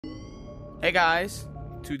Hey guys,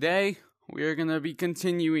 today we are gonna be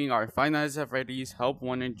continuing our Five Nights at Freddy's Help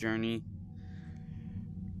Wanted journey.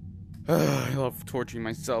 I love torturing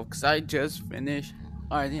myself because I just finished.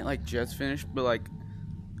 I didn't like just finish, but like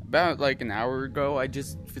about like an hour ago, I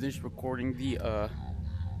just finished recording the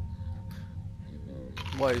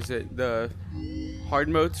what is it? The hard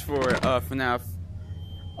modes for FNAF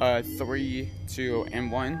 3, 2,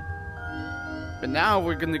 and 1. But now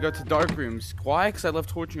we're gonna go to dark rooms. Why? Because I love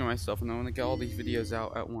torturing myself and I want to get all these videos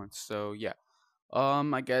out at once. So yeah.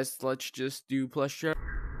 I guess let's just do plush trap.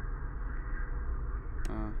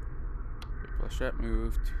 Plush trap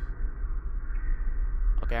moved.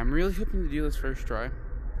 Okay, I'm really hoping to do this first try. Okay,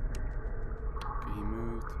 he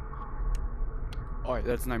moved. Alright,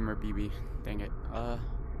 that's Nightmare BB. Dang it.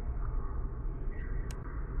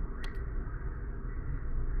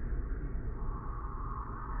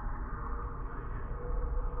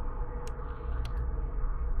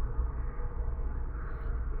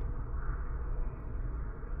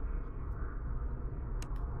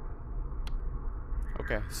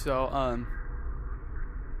 Okay, so,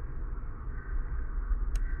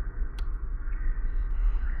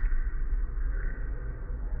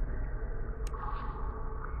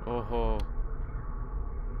 oh-ho.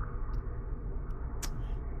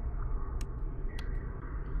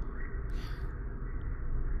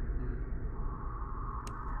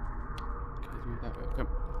 Okay.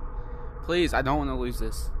 Please, I don't want to lose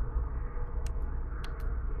this.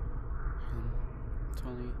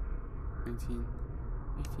 20, 19,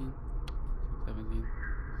 18, 17,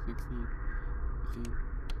 16, 15,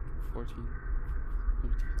 14,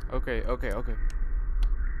 15. Okay.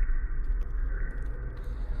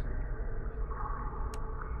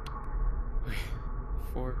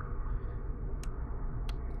 4.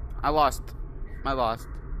 I lost.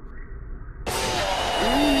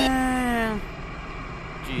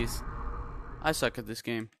 Jeez. I suck at this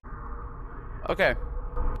game. Okay.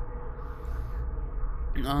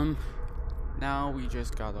 Now we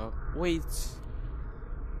just gotta wait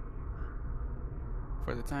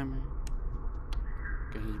for the timer.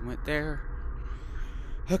 Okay, he went there.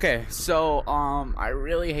 Okay, so, I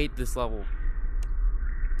really hate this level.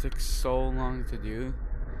 It took so long to do.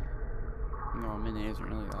 No, a minute isn't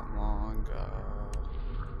really that long.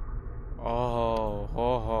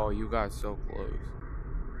 Oh, you got so close.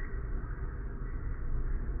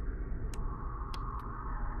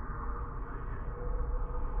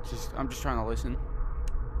 I'm just trying to listen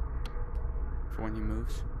for when he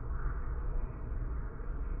moves.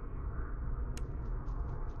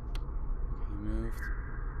 Okay, he moved.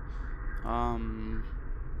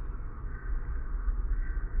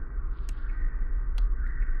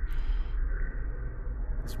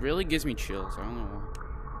 This really gives me chills. I don't know why.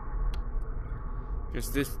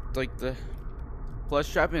 Just this, like the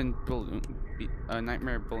plush trap and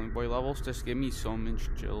Nightmare Balloon Boy levels just give me so much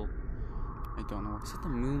chill. I don't know. Is it the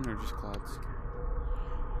moon or just clouds?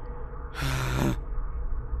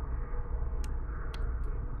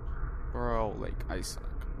 Bro, like, I suck.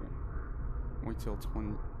 Wait till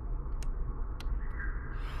 20.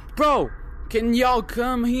 Bro! Can y'all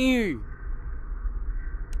come here?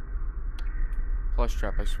 Plush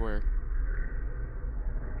trap, I swear.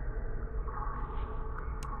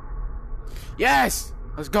 Yes!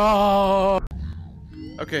 Let's go!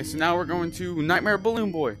 Okay, so now we're going to Nightmare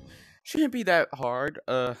Balloon Boy. Shouldn't be that hard.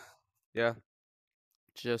 Yeah.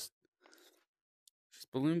 Just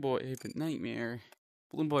Balloon Boy, but Nightmare.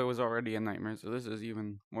 Balloon Boy was already a nightmare, so this is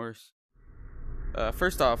even worse.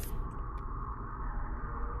 First off,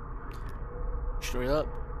 straight up.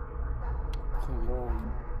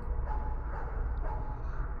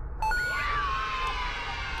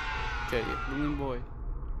 Okay, Balloon Boy.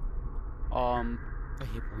 I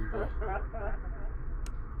hate Balloon Boy.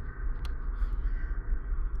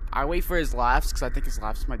 I wait for his laughs because I think his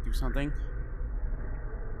laughs might do something.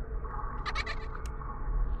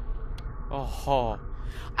 Oh,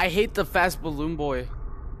 I hate the fast Balloon Boy.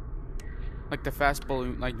 Like the fast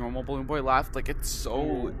balloon, like normal Balloon Boy laugh. Like it's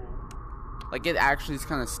so, like it actually is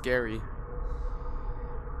kind of scary.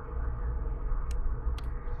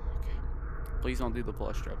 Okay, please don't do the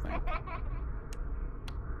plush trap thing.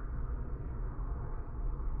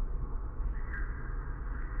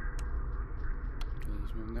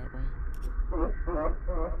 He's moving that way.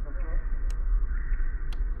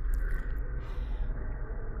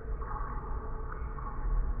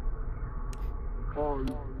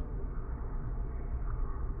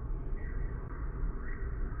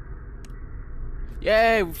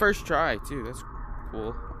 Yay, first try too. That's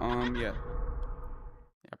cool. Yeah.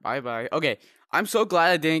 Bye. Okay, I'm so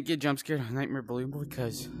glad I didn't get jump scared on Nightmare Balloon Boy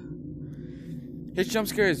because his jump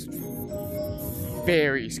scare is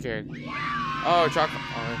very scared. Oh, chocolate.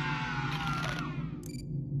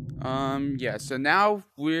 Yeah, so now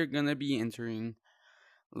we're gonna be entering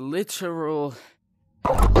literal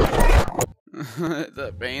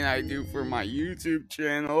the pain I do for my YouTube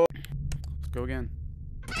channel. Let's go again.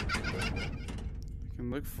 I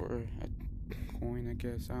can look for a coin, I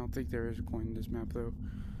guess. I don't think there is a coin in this map, though.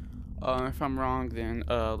 If I'm wrong, then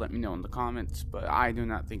let me know in the comments, but I do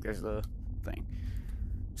not think there's a thing.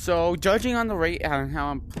 So, judging on the rate and how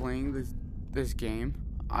I'm playing this game,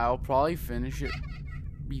 I'll probably finish it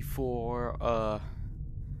before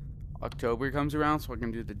October comes around, so I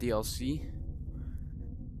can do the DLC.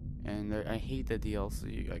 And I hate the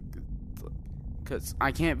DLC, cause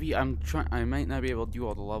I can't be. I might not be able to do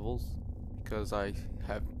all the levels because I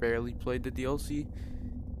have barely played the DLC,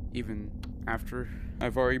 even after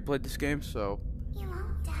I've already played this game. So. You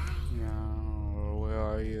won't die. No, where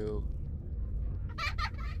are you?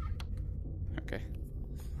 Okay.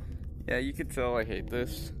 Yeah, you can tell I hate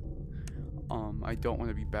this. I don't want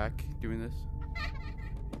to be back doing this.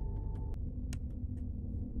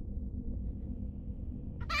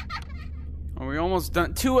 Are we almost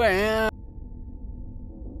done? 2 a.m.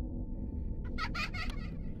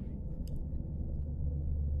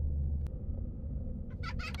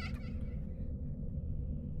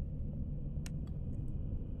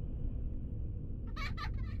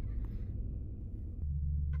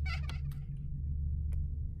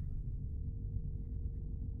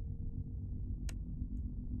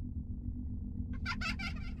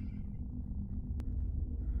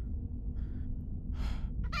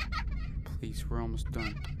 Please, we're almost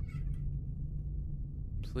done.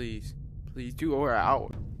 Please, please do, or we're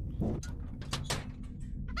out.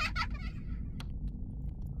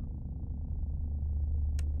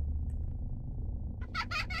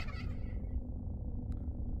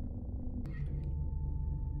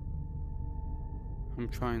 I'm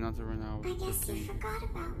trying not to run out. I guess you forgot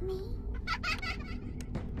about me.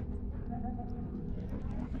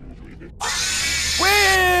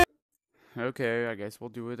 Win! Okay, I guess we'll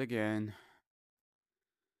do it again.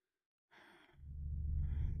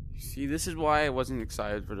 You see, this is why I wasn't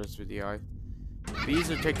excited for this video. These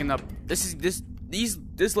are taking up. This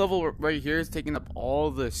level right here is taking up all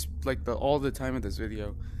this, all the time of this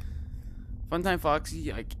video. Funtime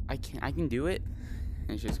Foxy, I can do it.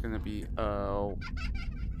 It's just gonna be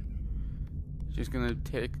just gonna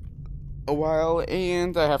take a while,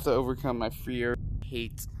 and I have to overcome my fear.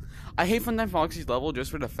 I hate Funtime Foxy's level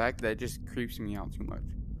just for the fact that it just creeps me out too much.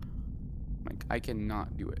 Like, I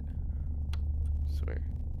cannot do it. I swear.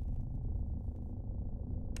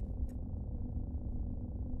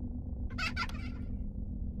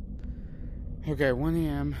 Okay, 1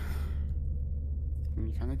 a.m.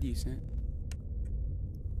 Kind of decent.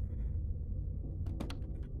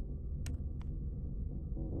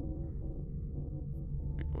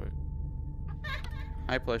 Wait, what?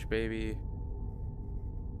 Hi, plush baby.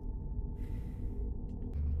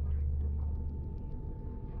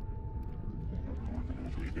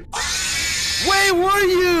 Wait, were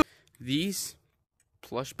you? These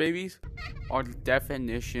plush babies are the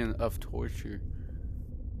definition of torture.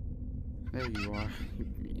 There you are.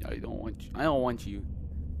 I don't want you. I don't want you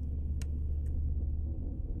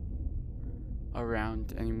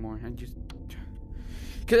around anymore.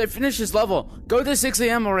 Can I finish this level? Go to 6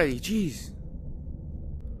 a.m. already. Jeez.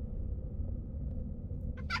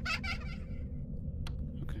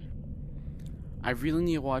 Okay. I really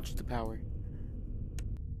need to watch the power.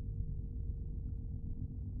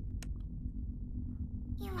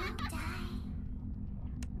 You won't die.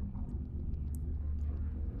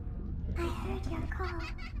 I heard your call.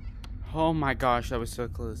 Oh my gosh, that was so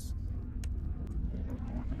close.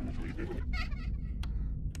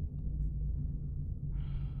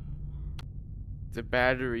 The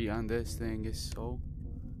battery on this thing is so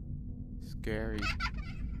scary.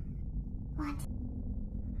 What?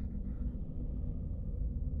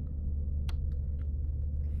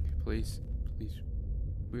 Please, please.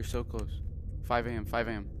 We're so close. 5 a.m., 5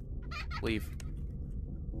 a.m. Leave.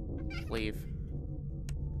 Leave.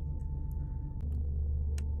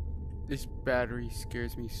 This battery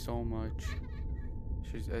scares me so much.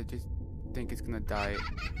 I just think it's gonna die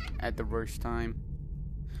at the worst time.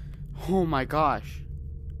 Oh my gosh.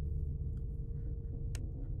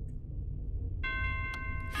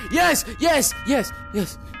 Yes! Yes! Yes!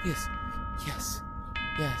 Yes! Yes! Yes!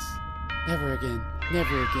 Yes! Never again.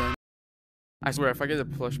 Never again. I swear, if I get a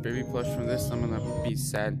plush baby plush from this, I'm gonna be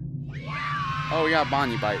sad. Oh, we got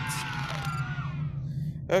Bonnie bites.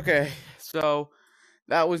 Okay, so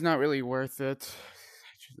that was not really worth it.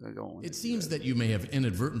 I don't want It seems that you may have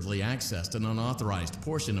inadvertently accessed an unauthorized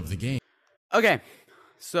portion of the game. Okay,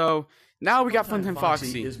 so now we got Funtime Foxy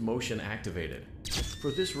Foxy. is motion activated.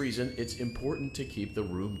 For this reason, it's important to keep the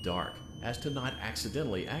room dark, as to not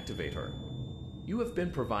accidentally activate her. You have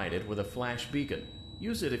been provided with a flash beacon.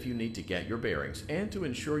 Use it if you need to get your bearings and to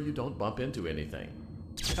ensure you don't bump into anything.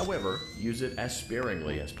 However, use it as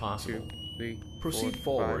sparingly as possible. 2, 3, Proceed 4,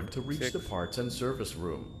 forward 5, to reach 6. the parts and service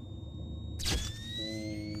room.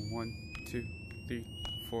 1, 2, 3,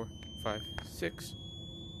 4, 5, 6.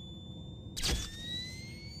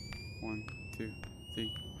 1, 2,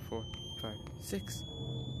 3, 4, 5, 6.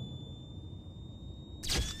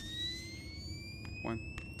 1,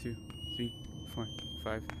 2, 3, 4,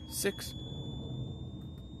 5, 6.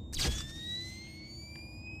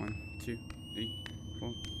 1, 2, 3,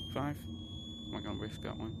 4, 5. I'm not gonna risk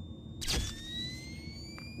that one.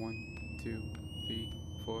 1, 2, 3,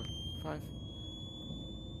 4, 5.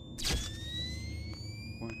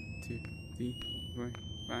 1, 2, 3, 4,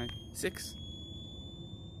 5, 6.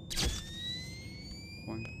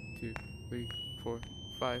 1, 2, 3, 4,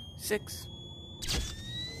 5, 6.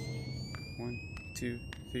 1, 2,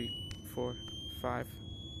 3, 4, 5.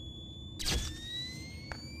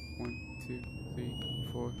 1, 2, 3,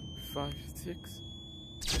 4, 5, 6.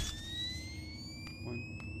 1,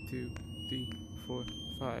 2, 3, 4,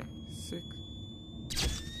 5, 6.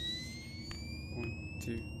 1,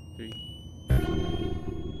 2, 3.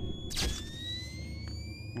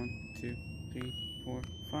 1, 2, 3, 4,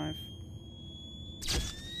 5.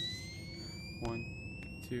 1,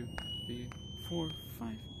 2, 3, 4,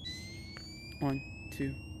 5. 1,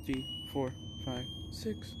 2, 3, 4, 5,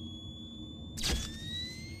 6.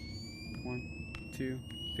 1, 2,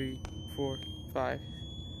 3, 4, 5.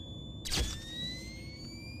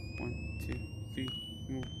 1, 2, 3,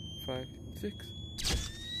 4, 5, 6.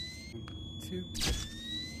 1, 2.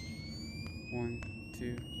 1,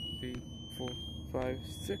 2, 3, 4, 5,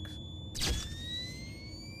 6.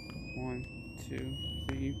 1, 2,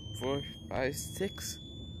 3, 4, 5, 6.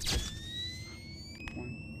 1,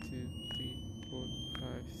 2, 3, 4,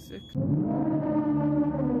 5, 6.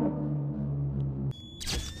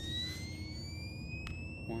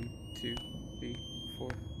 1, 2, 3, 4,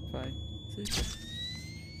 5, 6.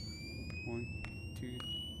 1, 2,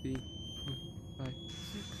 3, 4, 5,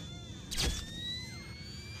 6.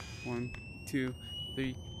 1, 2,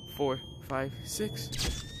 3, 4, 5, 6.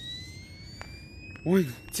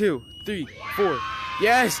 1, 2, 3, 4.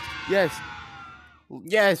 Yes! Yes!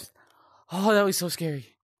 Yes! Oh, that was so scary.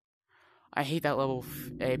 I hate that level.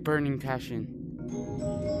 A burning passion.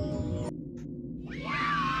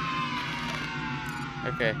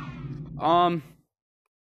 Okay.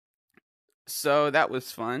 So that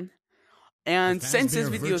was fun. And since this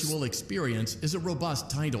Fazbear video Virtual Experience is a robust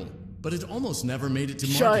title, but it almost never made it to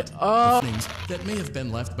Shut market. up. The things that may have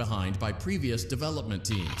been left behind by previous development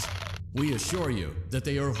teams. We assure you that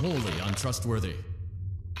they are wholly untrustworthy.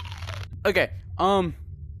 Okay,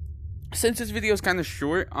 since this video is kind of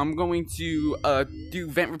short, I'm going to do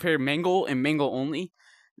vent repair mangle and mangle only.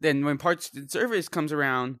 Then when parts and service comes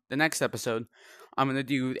around the next episode, I'm gonna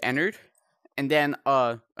do entered, and then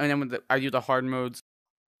when I do the hard modes,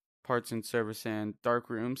 parts and service and dark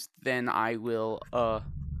rooms, then I will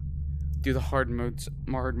do the hard mode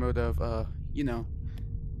of you know,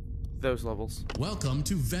 those levels. Welcome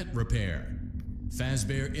to Vet Repair.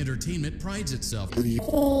 Fazbear Entertainment prides itself. Okay,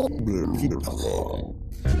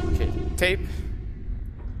 tape.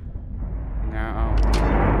 Now.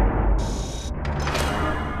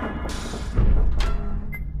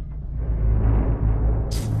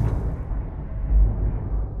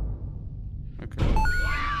 Okay.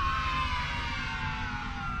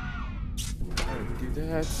 Do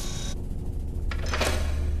that.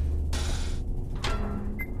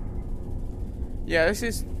 Yeah, this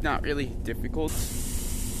is not really difficult.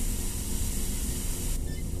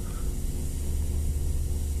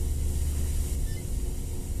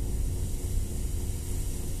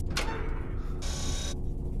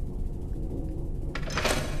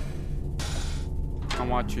 I'm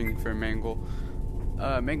watching for Mangle.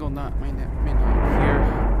 Mangle may not here.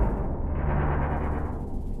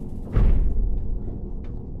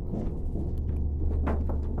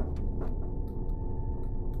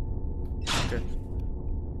 Okay.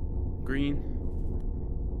 Green.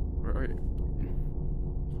 Right.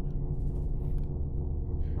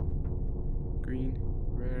 Green,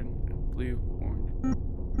 red, blue, orange.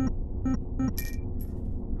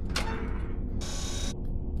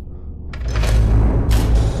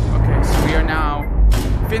 Okay, so we are now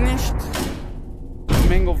finished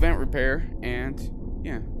Mangle vent repair, and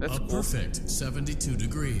yeah, that's A cool. perfect 72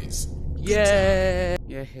 degrees. Yeah,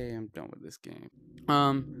 hey, I'm done with this game.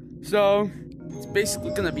 So it's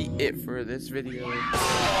basically gonna be it for this video.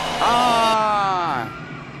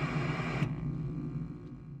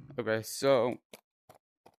 Okay, so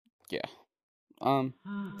yeah. So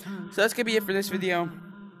that's gonna be it for this video.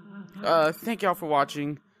 Thank y'all for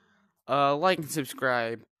watching. Like and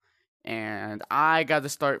subscribe. And I gotta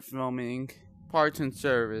start filming parts and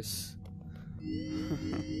service.